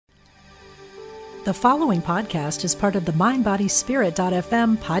The following podcast is part of the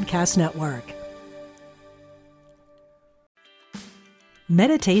MindBodySpirit.fm podcast network.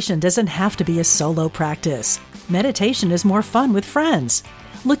 Meditation doesn't have to be a solo practice. Meditation is more fun with friends.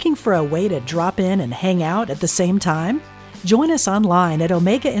 Looking for a way to drop in and hang out at the same time? Join us online at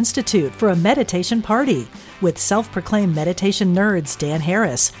Omega Institute for a meditation party with self-proclaimed meditation nerds Dan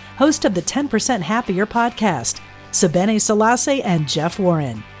Harris, host of the 10% Happier podcast, Sebene Selassie, and Jeff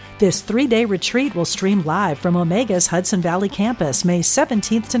Warren. This 3-day retreat will stream live from Omega's Hudson Valley campus May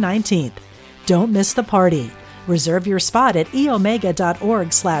 17th to 19th. Don't miss the party. Reserve your spot at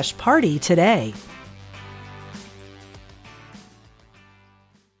eomega.org/party today.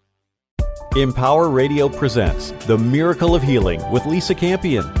 Empower Radio presents The Miracle of Healing with Lisa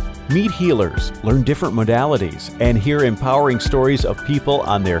Campion. Meet healers, learn different modalities, and hear empowering stories of people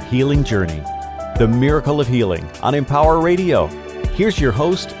on their healing journey. The Miracle of Healing on Empower Radio. Here's your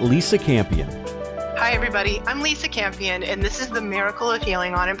host, Lisa Campion. Hi, everybody. I'm Lisa Campion, and this is The Miracle of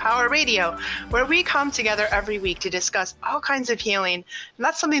Healing on Empower Radio, where we come together every week to discuss all kinds of healing. And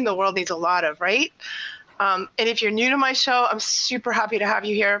that's something the world needs a lot of, right? And if you're new to my show, I'm super happy to have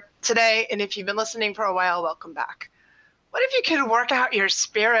you here today. And if you've been listening for a while, welcome back. What if you could work out your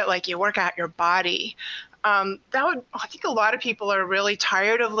spirit like you work out your body? I think a lot of people are really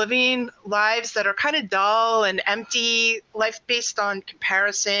tired of living lives that are kind of dull and empty, life based on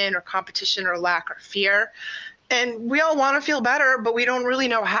comparison or competition or lack or fear. And we all want to feel better, but we don't really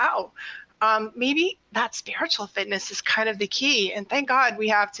know how. Maybe that spiritual fitness is kind of the key. And thank God we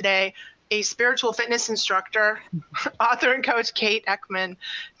have today a spiritual fitness instructor, author and coach, Kate Eckman.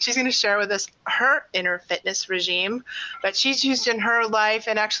 She's going to share with us her inner fitness regime that she's used in her life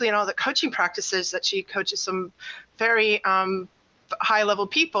and actually in all the coaching practices that she coaches some very high-level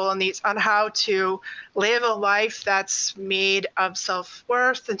on how to live a life that's made of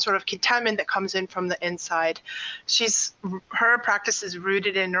self-worth and sort of contentment that comes in from the inside. Her practice is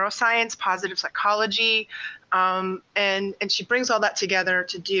rooted in neuroscience, positive psychology, and she brings all that together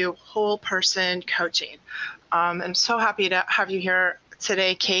to do whole person coaching. I'm so happy to have you here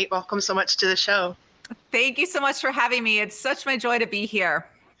today, Kate. Welcome so much to the show. Thank you so much for having me. It's such my joy to be here.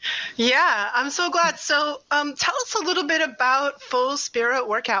 Yeah, I'm so glad. So tell us a little bit about Full Spirit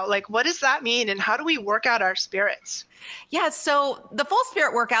Workout. Like, what does that mean and how do we work out our spirits? Yeah, so the Full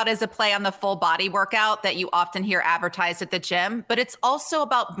Spirit Workout is a play on the full body workout that you often hear advertised at the gym, but it's also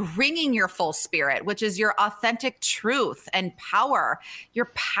about bringing your full spirit, which is your authentic truth and power, your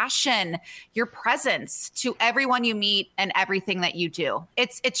passion, your presence to everyone you meet and everything that you do.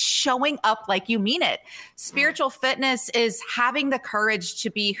 It's showing up like you mean it. Spiritual fitness is having the courage to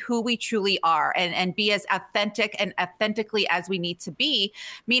be who we truly are and be as authentic and authentically as we need to be,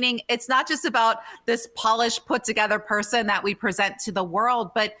 meaning it's not just about this polished, put together person that we present to the world,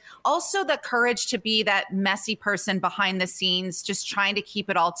 but also the courage to be that messy person behind the scenes, just trying to keep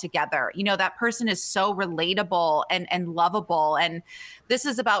it all together. You know, that person is so relatable and lovable. And this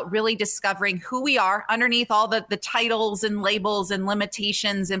is about really discovering who we are underneath all the titles and labels and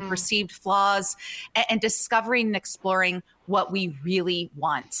limitations and perceived flaws, and discovering and exploring what we really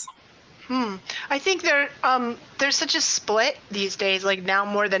want. I think there's such a split these days, like now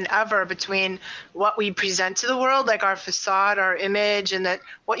more than ever, between what we present to the world, like our facade, our image, and that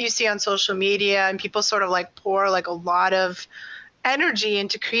what you see on social media, and people sort of like pour like a lot of energy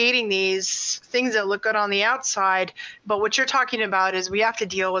into creating these things that look good on the outside. But what you're talking about is we have to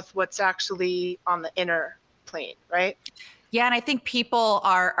deal with what's actually on the inner plane, right? Yeah, and I think people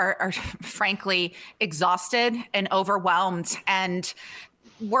are frankly exhausted and overwhelmed, and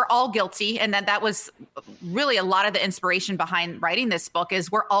we're all guilty. And that was really a lot of the inspiration behind writing this book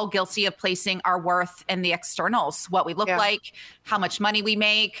is we're all guilty of placing our worth in the externals, what we look like, how much money we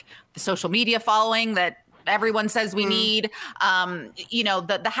make, the social media following that everyone says we need,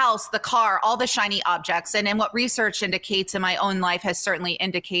 the house, the car, all the shiny objects. And what research indicates in my own life has certainly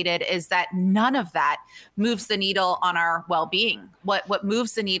indicated is that none of that moves the needle on our well-being. What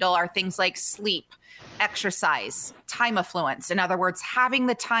moves the needle are things like sleep, exercise, time affluence. In other words, having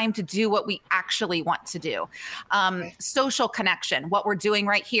the time to do what we actually want to do. Social connection, what we're doing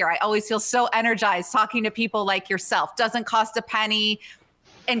right here. I always feel so energized talking to people like yourself. Doesn't cost a penny,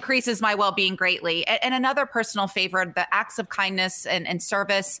 increases my well-being greatly. And another personal favorite, the acts of kindness and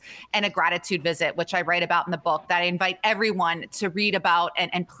service, and a gratitude visit, which I write about in the book, that I invite everyone to read about.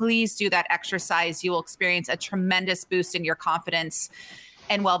 And please do that exercise. You will experience a tremendous boost in your confidence.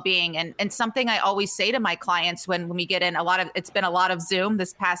 and well-being. And something I always say to my clients when we get in it's been a lot of Zoom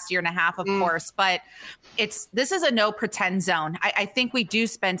this past year and a half, of course, but this is a no pretend zone. I think we do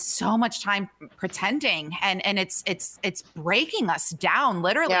spend so much time pretending, and it's breaking us down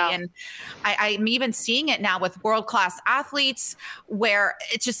literally. Yeah. And I'm even seeing it now with world-class athletes where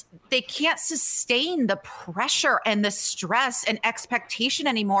they can't sustain the pressure and the stress and expectation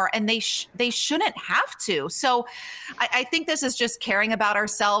anymore. And they shouldn't have to. So I think this is just caring about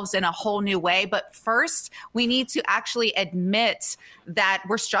ourselves in a whole new way. But first, we need to actually admit that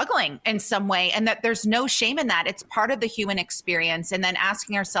we're struggling in some way and that there's no shame in that. It's part of the human experience. And then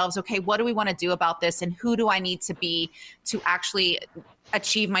asking ourselves, okay, what do we want to do about this? And who do I need to be to actually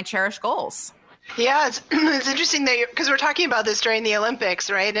achieve my cherished goals? Yeah, it's interesting that because we're talking about this during the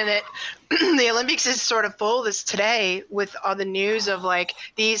Olympics, right? And the Olympics is sort of full this today with all the news of like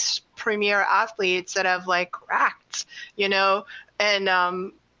these premier athletes that have like cracked,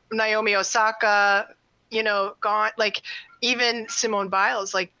 and Naomi Osaka, gone, like even Simone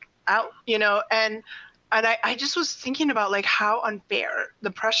Biles, like out, and I just was thinking about like how unfair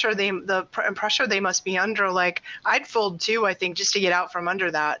the pressure they must be under. Like I'd fold too, I think, just to get out from under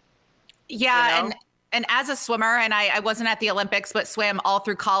that. Yeah. And as a swimmer, and I wasn't at the Olympics, but swam all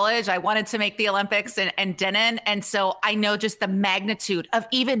through college. I wanted to make the Olympics and didn't. And so I know just the magnitude of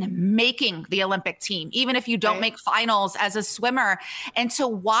even making the Olympic team, even if you don't make finals as a swimmer. And to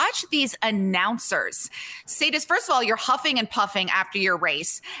watch these announcers say this, first of all, you're huffing and puffing after your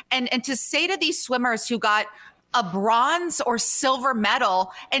race. And to say to these swimmers who got a bronze or silver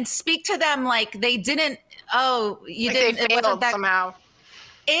medal and speak to them like they didn't, they failed somehow.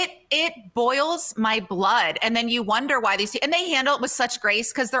 It boils my blood. And then you wonder why and they handle it with such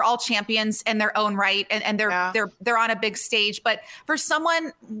grace because they're all champions in their own right. And they're on a big stage. But for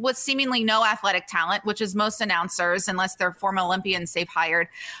someone with seemingly no athletic talent, which is most announcers, unless they're former Olympians they've hired,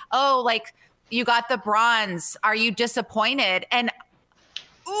 like you got the bronze. Are you disappointed? And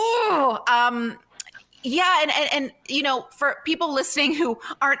yeah. And for people listening who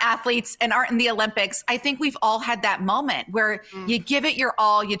aren't athletes and aren't in the Olympics, I think we've all had that moment where you give it your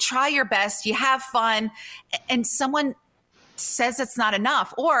all, you try your best, you have fun, and someone says it's not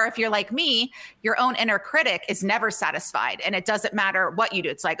enough. Or if you're like me, your own inner critic is never satisfied. And it doesn't matter what you do.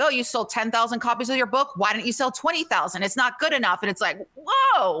 It's like, oh, you sold 10,000 copies of your book. Why didn't you sell 20,000? It's not good enough. And it's like,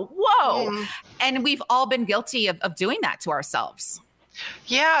 whoa. And we've all been guilty of doing that to ourselves.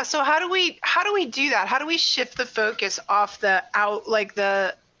 Yeah. So how do we do that? How do we shift the focus off the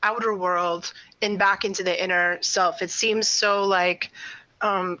outer world and back into the inner self? It seems so like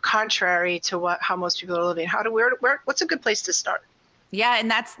contrary to how most people are living. What's a good place to start? Yeah.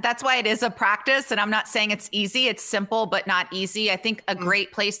 And that's why it is a practice. And I'm not saying it's easy. It's simple, but not easy. I think a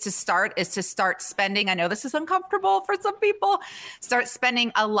great place to start is to start spending, I know this is uncomfortable for some people, start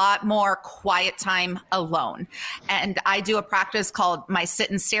spending a lot more quiet time alone. And I do a practice called my sit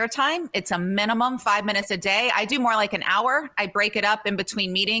and stare time. It's a minimum 5 minutes a day. I do more like an hour. I break it up in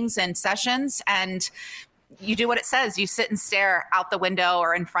between meetings and sessions, and you do what it says. You sit and stare out the window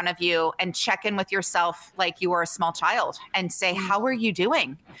or in front of you and check in with yourself like you were a small child and say, how are you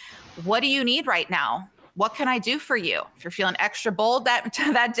doing? What do you need right now? What can I do for you? If you're feeling extra bold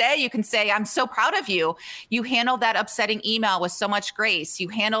that day, you can say, I'm so proud of you. You handled that upsetting email with so much grace. You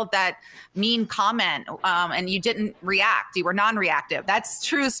handled that mean comment and you didn't react. You were non-reactive. That's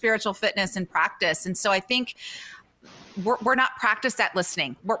true spiritual fitness and practice. And so I think we're not practiced at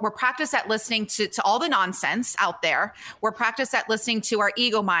listening. We're practiced at listening to all the nonsense out there. We're practiced at listening to our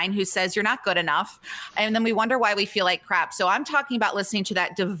ego mind who says you're not good enough. And then we wonder why we feel like crap. So I'm talking about listening to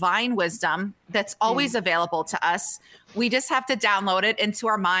that divine wisdom that's always available to us. We just have to download it into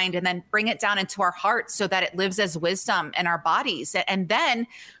our mind and then bring it down into our heart so that it lives as wisdom in our bodies. And then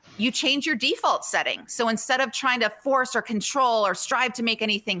you change your default setting. So instead of trying to force or control or strive to make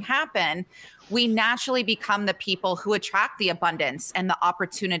anything happen, we naturally become the people who attract the abundance and the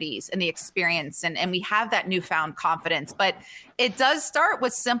opportunities and the experience. And we have that newfound confidence. But it does start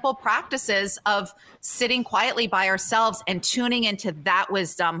with simple practices of sitting quietly by ourselves and tuning into that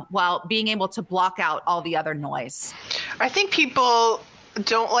wisdom while being able to block out all the other noise. I think people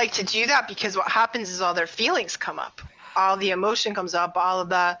don't like to do that because what happens is all their feelings come up. All the emotion comes up, all of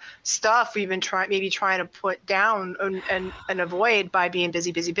the stuff we've been trying to put down and avoid by being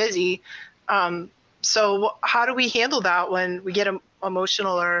busy. So how do we handle that when we get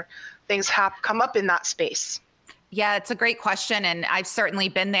emotional or things come up in that space? Yeah, it's a great question. And I've certainly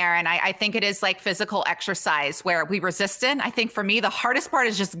been there. And I think it is like physical exercise where we resist it. I think for me, the hardest part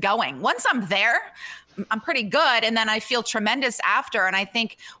is just going. Once I'm there, I'm pretty good. And then I feel tremendous after. And I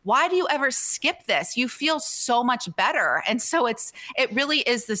think, why do you ever skip this? You feel so much better. And so it really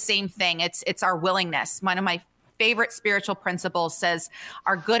is the same thing. It's our willingness. One of my favorite spiritual principles says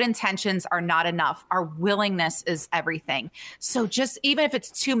our good intentions are not enough. Our willingness is everything. So just even if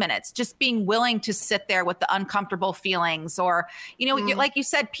it's 2 minutes, just being willing to sit there with the uncomfortable feelings, or, like you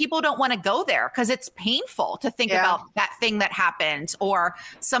said, people don't want to go there because it's painful to think about that thing that happened or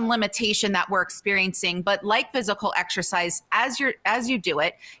some limitation that we're experiencing. But like physical exercise, as you do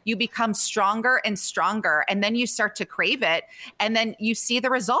it, you become stronger and stronger, and then you start to crave it. And then you see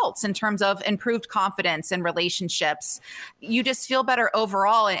the results in terms of improved confidence and relationships. You just feel better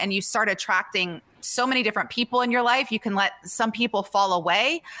overall, and you start attracting so many different people in your life. You can let some people fall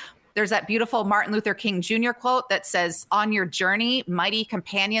away. There's that beautiful Martin Luther King Jr. quote that says, on your journey, mighty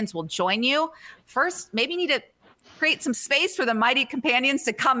companions will join you. First, maybe you need to create some space for the mighty companions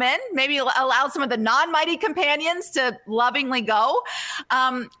to come in, maybe allow some of the non-mighty companions to lovingly go.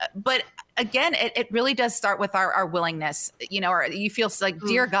 But again, it really does start with our willingness, or you feel like,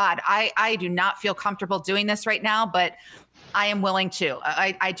 dear God, I do not feel comfortable doing this right now, but I am willing to.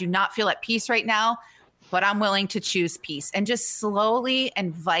 I do not feel at peace right now, but I'm willing to choose peace, and just slowly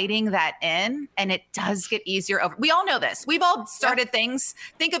inviting that in. And it does get easier. We all know this. We've all started things.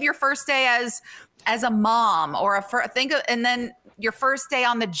 Think of your first day as a mom, or and then your first day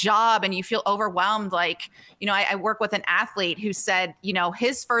on the job and you feel overwhelmed. Like, I work with an athlete who said,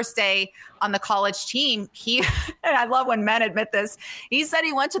 his first day on the college team, and I love when men admit this, he said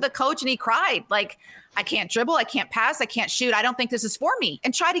he went to the coach and he cried, like, I can't dribble, I can't pass, I can't shoot, I don't think this is for me,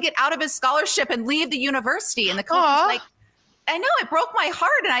 and tried to get out of his scholarship and leave the university. And the coach was like, I know, it broke my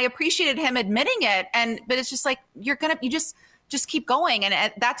heart, and I appreciated him admitting it. But it's just like, you just keep going.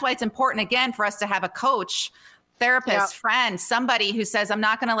 And that's why it's important, again, for us to have a coach, therapist, friend, somebody who says, I'm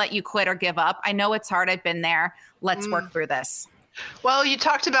not going to let you quit or give up. I know it's hard. I've been there. Let's work through this. Well, you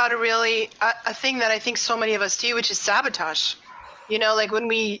talked about a thing that I think so many of us do, which is sabotage. Like when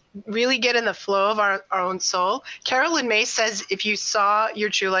we really get in the flow of our own soul. Carolyn May says, if you saw your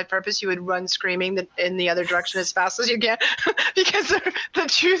true life purpose, you would run screaming in the other direction as fast as you can, because the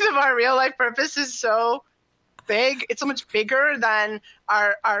truth of our real life purpose is so big. It's so much bigger than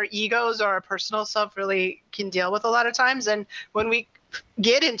our egos or our personal self really can deal with a lot of times. And when we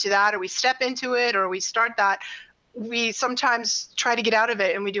get into that, or we step into it, or we start that, we sometimes try to get out of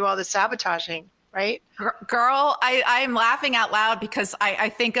it, and we do all the sabotaging. Right? Girl, I'm laughing out loud because I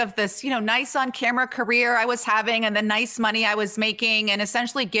think of this, nice on camera career I was having, and the nice money I was making, and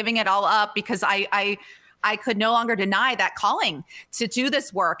essentially giving it all up because I could no longer deny that calling to do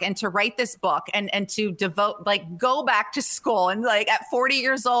this work and to write this book and to devote, like, go back to school, and like at 40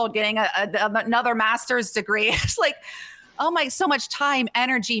 years old, getting another master's degree. It's like, oh my, so much time,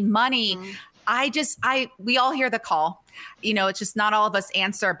 energy, money. We all hear the call, it's just not all of us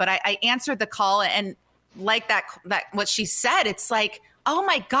answer, but I answered the call, and like that what she said, it's like, oh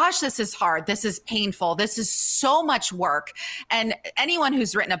my gosh, this is hard. This is painful. This is so much work. And anyone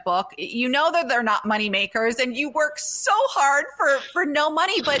who's written a book, that they're not money makers, and you work so hard for no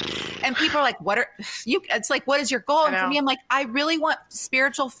money, and people are like, it's like, what is your goal? And for me, I'm like, I really want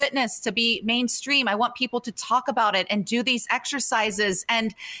spiritual fitness to be mainstream. I want people to talk about it and do these exercises.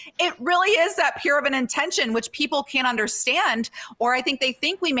 And it really is that pure of an intention, which people can't understand, or I think they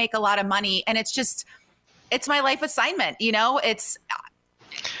think we make a lot of money, and it's my life assignment. It's,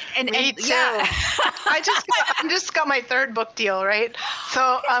 Me too. I just got my third book deal, right?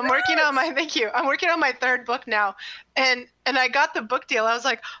 So I'm working on my third book now. And I got the book deal. I was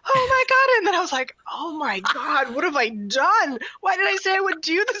like, oh my God. And then I was like, oh my God, what have I done? Why did I say I would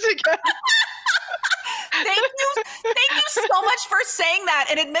do this again? Thank you so much for saying that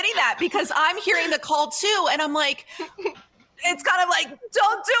and admitting that, because I'm hearing the call too. And I'm like, it's kind of like,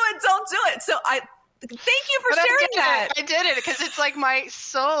 don't do it. So thank you for sharing that. I did it because it's like my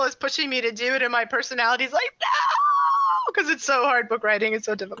soul is pushing me to do it, and my personality is like, no, because it's so hard. Book writing is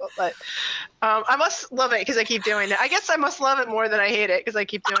so difficult. But I must love it because I keep doing it. I guess I must love it more than I hate it because I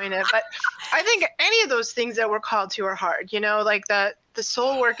keep doing it. But I think any of those things that we're called to are hard. Like the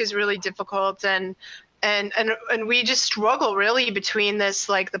soul work is really difficult, and we just struggle really between this,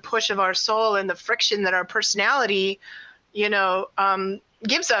 like the push of our soul and the friction that our personality,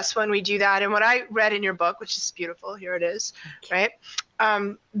 gives us when we do that. And what I read in your book, which is beautiful, here it is, right?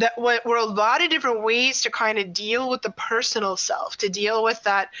 That were a lot of different ways to kind of deal with the personal self, to deal with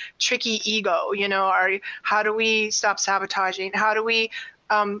that tricky ego, how do we stop sabotaging? How do we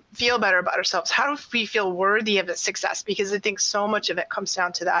feel better about ourselves? How do we feel worthy of the success? Because I think so much of it comes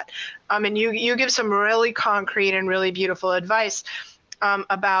down to that. And you give some really concrete and really beautiful advice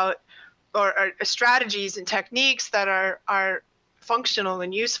about or strategies and techniques that are functional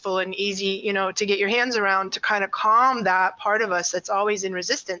and useful and easy, to get your hands around, to kind of calm that part of us that's always in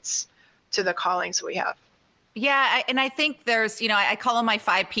resistance to the callings we have. Yeah. And I think there's, I call them my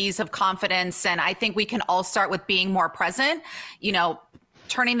 5 Ps of confidence. And I think we can all start with being more present,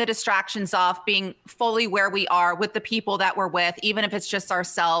 turning the distractions off, being fully where we are with the people that we're with, even if it's just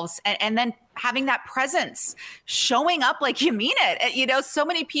ourselves, and then having that presence, showing up like you mean it. So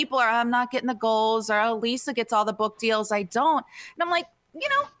many people are, I'm not getting the goals, or, oh, Lisa gets all the book deals, I don't. And I'm like,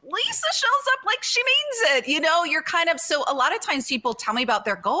 Lisa shows up like she means it. You're kind of, so a lot of times people tell me about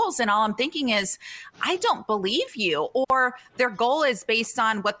their goals and all I'm thinking is, I don't believe you, or their goal is based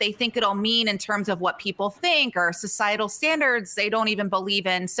on what they think it'll mean in terms of what people think or societal standards they don't even believe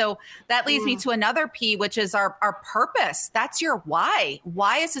in. So that leads me to another P, which is our purpose. That's your why.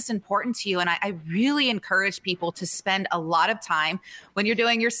 Why is this important to you? And I really encourage people to spend a lot of time when you're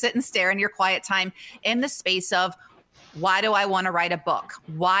doing your sit and stare and your quiet time in the space of, why do I want to write a book?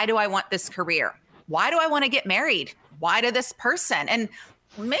 Why do I want this career? Why do I want to get married? Why to this person? And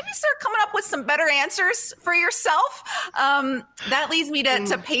maybe start coming up with some better answers for yourself. That leads me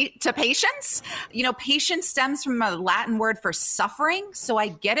to patience. Patience stems from a Latin word for suffering. So I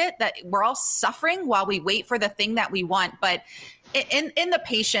get it that we're all suffering while we wait for the thing that we want. But in the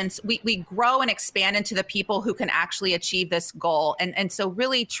patience, we grow and expand into the people who can actually achieve this goal. And so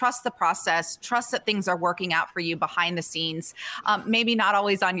really trust the process, trust that things are working out for you behind the scenes. Maybe not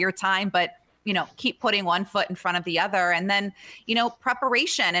always on your time, but keep putting one foot in front of the other. And then,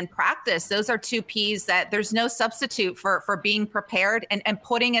 preparation and practice. Those are 2 Ps that there's no substitute for being prepared and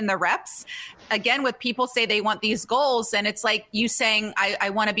putting in the reps. Again, with people say they want these goals, and it's like you saying, I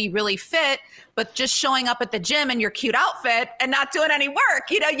want to be really fit, but just showing up at the gym in your cute outfit and not doing any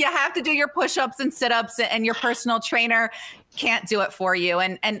work. You have to do your push-ups and sit-ups, and your personal trainer can't do it for you.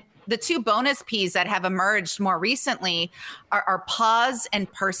 And the 2 bonus Ps that have emerged more recently are pause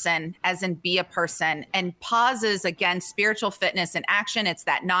and person, as in be a person. And pause is, again, spiritual fitness in action. It's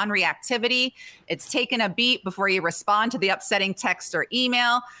that non-reactivity. It's taking a beat before you respond to the upsetting text or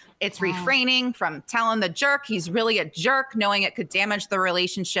email. It's refraining from telling the jerk he's really a jerk, knowing it could damage the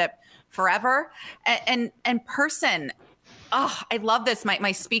relationship forever. And person. Oh, I love this.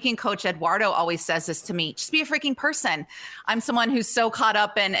 My speaking coach, Eduardo, always says this to me. Just be a freaking person. I'm someone who's so caught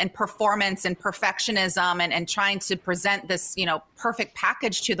up in performance and perfectionism and trying to present this, perfect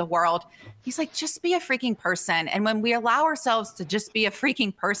package to the world. He's like, just be a freaking person. And when we allow ourselves to just be a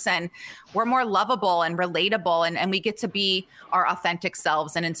freaking person, we're more lovable and relatable, and we get to be our authentic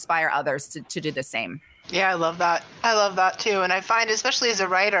selves and inspire others to do the same. Yeah, I love that. I love that too. And I find, especially as a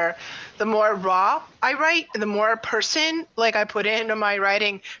writer, the more raw I write, the more person like I put into my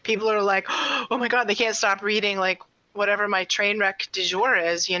writing, people are like, oh my God, they can't stop reading like whatever my train wreck du jour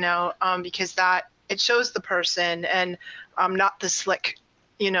is, because that it shows the person and not the slick,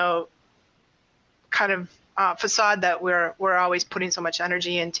 kind of facade that we're always putting so much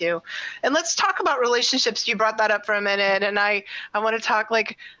energy into. And let's talk about relationships. You brought that up for a minute, and I want to talk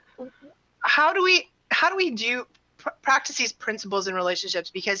like, how do we practice these principles in relationships?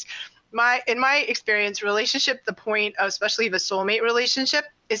 Because in my experience, the point of, especially of a soulmate relationship,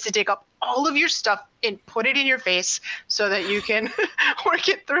 is to take up all of your stuff and put it in your face so that you can work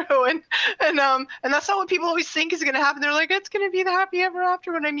it through. And that's not what people always think is going to happen. They're like, it's going to be the happy ever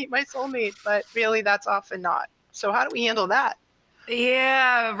after when I meet my soulmate. But really, that's often not. So how do we handle that?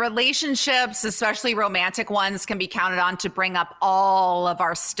 Yeah, relationships, especially romantic ones, can be counted on to bring up all of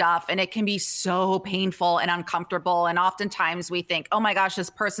our stuff. And it can be so painful and uncomfortable. And oftentimes we think, oh my gosh,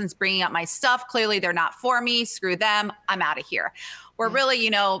 this person's bringing up my stuff. Clearly they're not for me. Screw them. I'm out of here. Where really,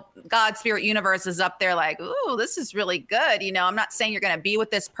 God, spirit, universe is up there like, ooh, this is really good. I'm not saying you're going to be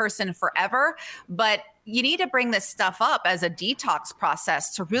with this person forever, but you need to bring this stuff up as a detox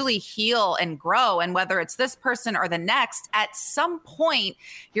process to really heal and grow. And whether it's this person or the next, at some point,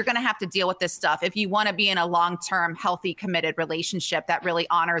 you're going to have to deal with this stuff if you want to be in a long-term, healthy, committed relationship that really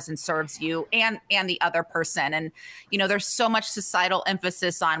honors and serves you and the other person. And, there's so much societal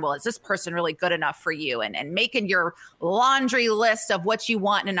emphasis on, well, is this person really good enough for you? And making your laundry list of what you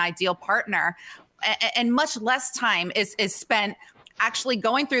want in an ideal partner. And much less time is spent actually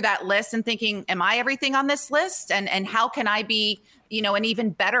going through that list and thinking, am I everything on this list? And how can I be, an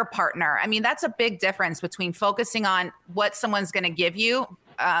even better partner? I mean, that's a big difference between focusing on what someone's going to give you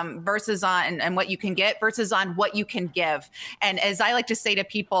versus on and what you can get versus on what you can give. And as I like to say to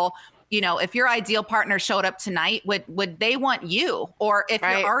people, if your ideal partner showed up tonight, would they want you? Or if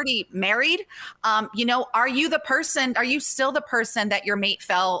you're already married, are you still the person that your mate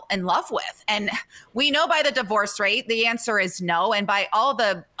fell in love with? And we know by the divorce rate, the answer is no. And by all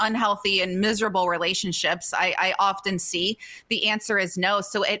the unhealthy and miserable relationships I often see, the answer is no.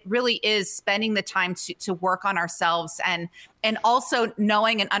 So it really is spending the time to work on ourselves and also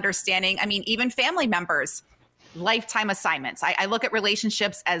knowing and understanding, even family members, lifetime assignments. I look at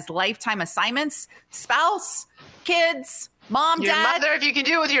relationships as lifetime assignments, spouse, kids, mom, your dad. Mother, if you can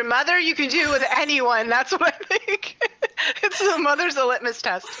do it with your mother, you can do it with anyone. That's what I think. It's the mother's a litmus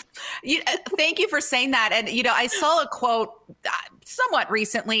test. Thank you for saying that. And, I saw a quote somewhat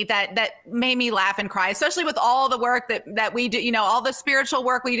recently that made me laugh and cry, especially with all the work that we do, all the spiritual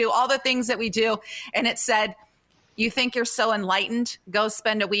work we do, all the things that we do. And it said, you think you're so enlightened? Go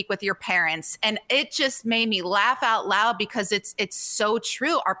spend a week with your parents. And it just made me laugh out loud because it's so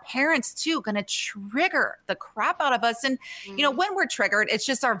true. Our parents too going to trigger the crap out of us. And, when we're triggered, it's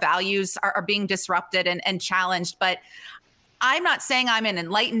just our values are being disrupted and challenged. But I'm not saying I'm an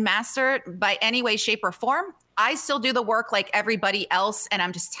enlightened master by any way, shape, or form. I still do the work like everybody else. And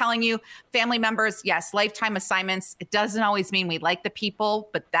I'm just telling you, family members, yes, lifetime assignments. It doesn't always mean we like the people,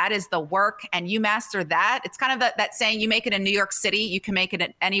 but that is the work. And you master that. It's kind of that saying, you make it in New York City, you can make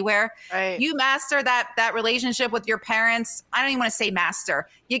it anywhere. Right. You master that relationship with your parents. I don't even want to say master.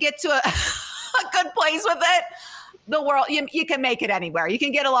 You get to a good place with it. The world, you can make it anywhere. You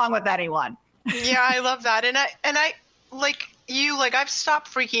can get along with anyone. Yeah, I love that. And I I've stopped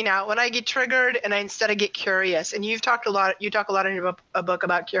freaking out when I get triggered and I instead get curious. And you talk a lot in your book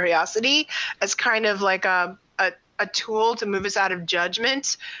about curiosity as kind of like a tool to move us out of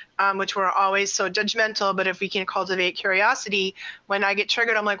judgment, which we're always so judgmental. But if we can cultivate curiosity, when I get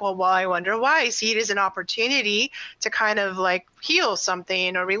triggered, I'm like, well, I wonder why. I see it as an opportunity to kind of like heal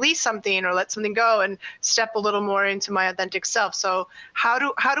something or release something or let something go and step a little more into my authentic self. So how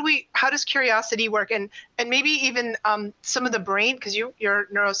does curiosity work? And maybe even some of the brain, because your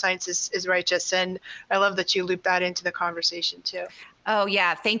neuroscience is righteous. And I love that you loop that into the conversation too. Oh,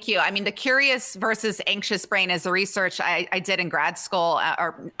 yeah. Thank you. The curious versus anxious brain is the research I did in grad school,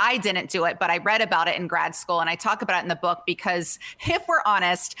 or I didn't do it, but I read about it in grad school. And I talk about it in the book because if we're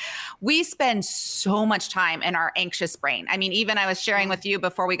honest, we spend so much time in our anxious brain. Even I was sharing with you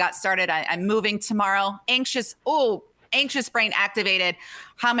before we got started, I'm moving tomorrow. Anxious brain activated.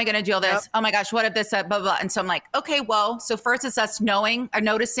 How am I going to do this? Yep. Oh my gosh, what if this, blah, blah. And so I'm like, okay, well, so first it's us knowing or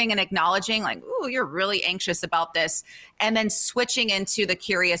noticing and acknowledging like, ooh, you're really anxious about this. And then switching into the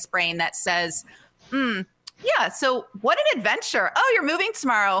curious brain that says, yeah, so what an adventure. Oh, you're moving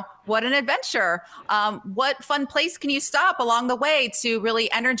tomorrow. What an adventure. What fun place can you stop along the way to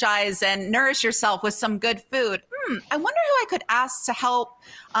really energize and nourish yourself with some good food? I wonder who I could ask to help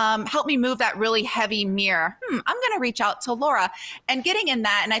me move that really heavy mirror. I'm going to reach out to Laura. And getting in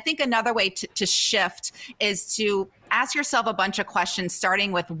that, and I think another way to shift is to ask yourself a bunch of questions,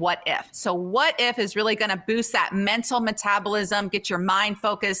 starting with what if. So what if is really going to boost that mental metabolism, get your mind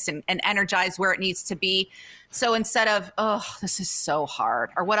focused and energized where it needs to be. So instead of, oh, this is so hard,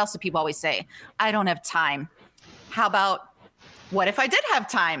 or what else do people always say? I don't have time. How about, what if I did have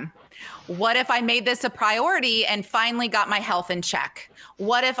time? What if I made this a priority and finally got my health in check?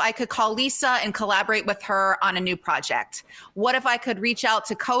 What if I could call Lisa and collaborate with her on a new project? What if I could reach out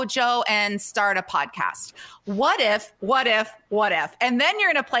to Kojo and start a podcast? What if? And then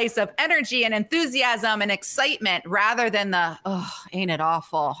you're in a place of energy and enthusiasm and excitement rather than the, oh, ain't it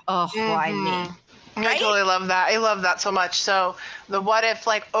awful? Oh, why me? Right? I totally love that. I love that so much. So the what if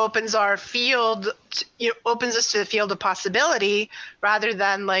opens our field, opens us to the field of possibility rather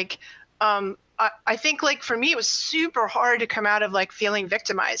than I think for me, it was super hard to come out of feeling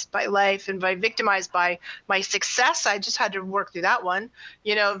victimized by life and victimized by my success. I just had to work through that one,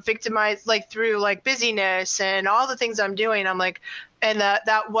 victimized through busyness and all the things I'm doing. I'm and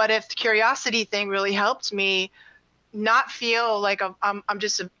that what if curiosity thing really helped me not feel like I'm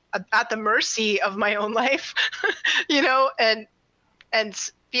just at the mercy of my own life, and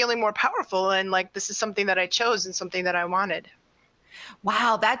feeling more powerful. And this is something that I chose and something that I wanted.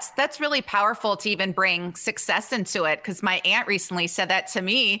 Wow, that's really powerful to even bring success into it. Because my aunt recently said that to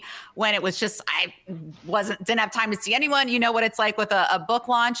me when it was just, didn't have time to see anyone. You know what it's like with a book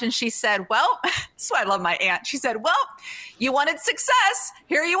launch. And she said, well, that's why I love my aunt. She said, well, you wanted success.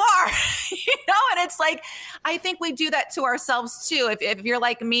 Here you are. And it's I think we do that to ourselves too. If you're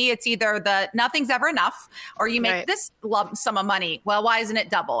like me, it's either nothing's ever enough, or you make this lump sum of money. Well, why isn't it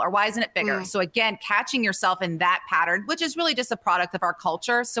double, or why isn't it bigger? So again, catching yourself in that pattern, which is really just a product of our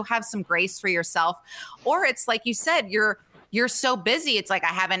culture. So have some grace for yourself. Or it's like you said, you're you're so busy. It's like, I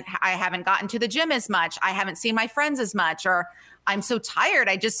haven't gotten to the gym as much. I haven't seen my friends as much, or I'm so tired.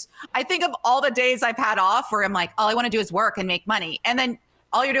 I think of all the days I've had off where I'm like, all I want to do is work and make money. And then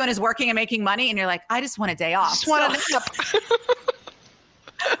all you're doing is working and making money. And you're like, I just want a day off. Just want a nap.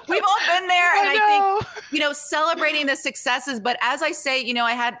 We've all been there. And I think, celebrating the successes. But as I say,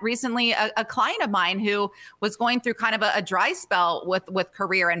 I had recently a client of mine who was going through kind of a dry spell with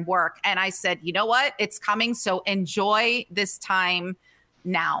career and work. And I said, you know what? It's coming. So enjoy this time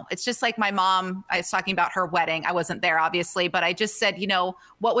now. It's just like my mom, I was talking about her wedding. I wasn't there, obviously, but I just said,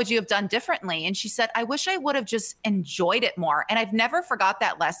 what would you have done differently? And she said, I wish I would have just enjoyed it more. And I've never forgot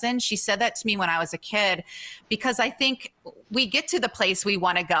that lesson. She said that to me when I was a kid, because I think we get to the place we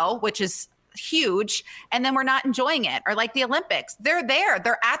want to go, which is huge, and then we're not enjoying it. Or like the Olympics, they're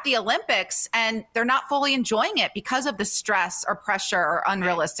at the Olympics and they're not fully enjoying it because of the stress or pressure or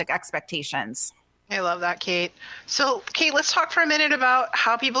unrealistic expectations. I love that, Kate. So, Kate, let's talk for a minute about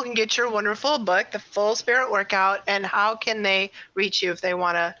how people can get your wonderful book, The Full Spirit Workout, and how can they reach you if they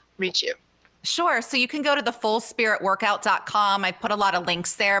want to reach you? Sure. So you can go to thefullspiritworkout.com. I put a lot of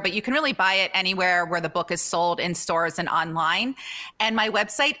links there, but you can really buy it anywhere where the book is sold, in stores and online. And my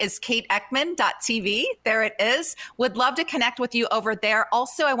website is kateeckman.tv. There it is. Would love to connect with you over there.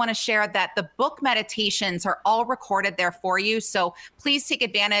 Also, I want to share that the book meditations are all recorded there for you. So please take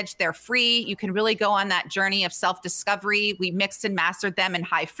advantage. They're free. You can really go on that journey of self-discovery. We mixed and mastered them in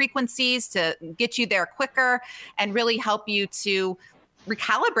high frequencies to get you there quicker and really help you to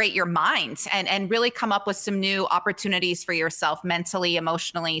recalibrate your mind and really come up with some new opportunities for yourself mentally,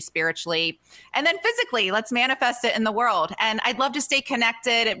 emotionally, spiritually, and then physically. Let's manifest it in the world. And I'd love to stay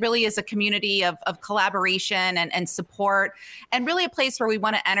connected. It really is a community of collaboration and support, and really a place where we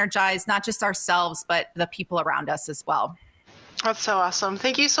want to energize not just ourselves, but the people around us as well. That's so awesome.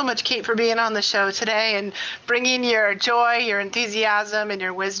 Thank you so much, Kate, for being on the show today and bringing your joy, your enthusiasm, and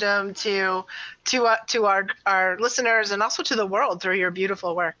your wisdom to our listeners and also to the world through your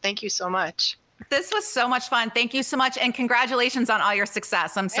beautiful work. Thank you so much. This was so much fun. Thank you so much. And congratulations on all your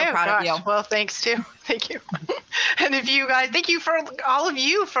success. I'm so proud of you. Well, thanks too. Thank you. And if you guys, thank you for all of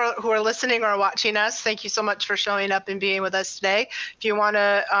you who are listening or watching us. Thank you so much for showing up and being with us today. If you want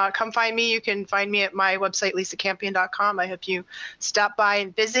to come find me, you can find me at my website, lisacampion.com. I hope you stop by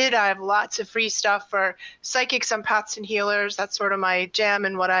and visit. I have lots of free stuff for psychics, empaths, and healers. That's sort of my jam.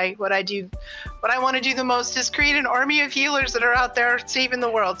 And what I do, what I want to do the most is create an army of healers that are out there saving the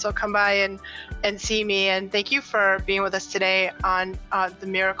world. So come by and see me. And thank you for being with us today on The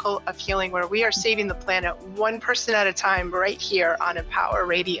Miracle of Healing, where we are saving the planet one person at a time right here on Empower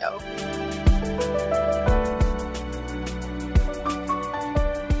Radio.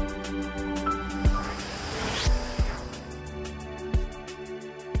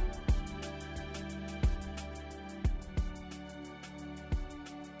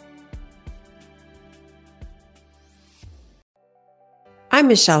 I'm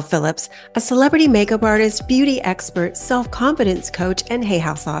Michelle Phillips, a celebrity makeup artist, beauty expert, self-confidence coach, and Hay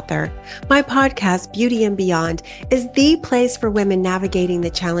House author. My podcast, Beauty and Beyond, is the place for women navigating the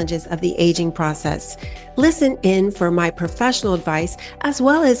challenges of the aging process. Listen in for my professional advice as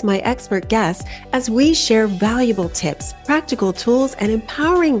well as my expert guests as we share valuable tips, practical tools, and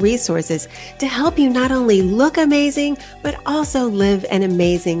empowering resources to help you not only look amazing, but also live an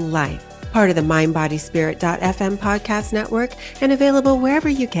amazing life. Part of the MindBodySpirit.fm podcast network and available wherever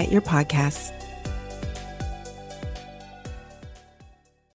you get your podcasts.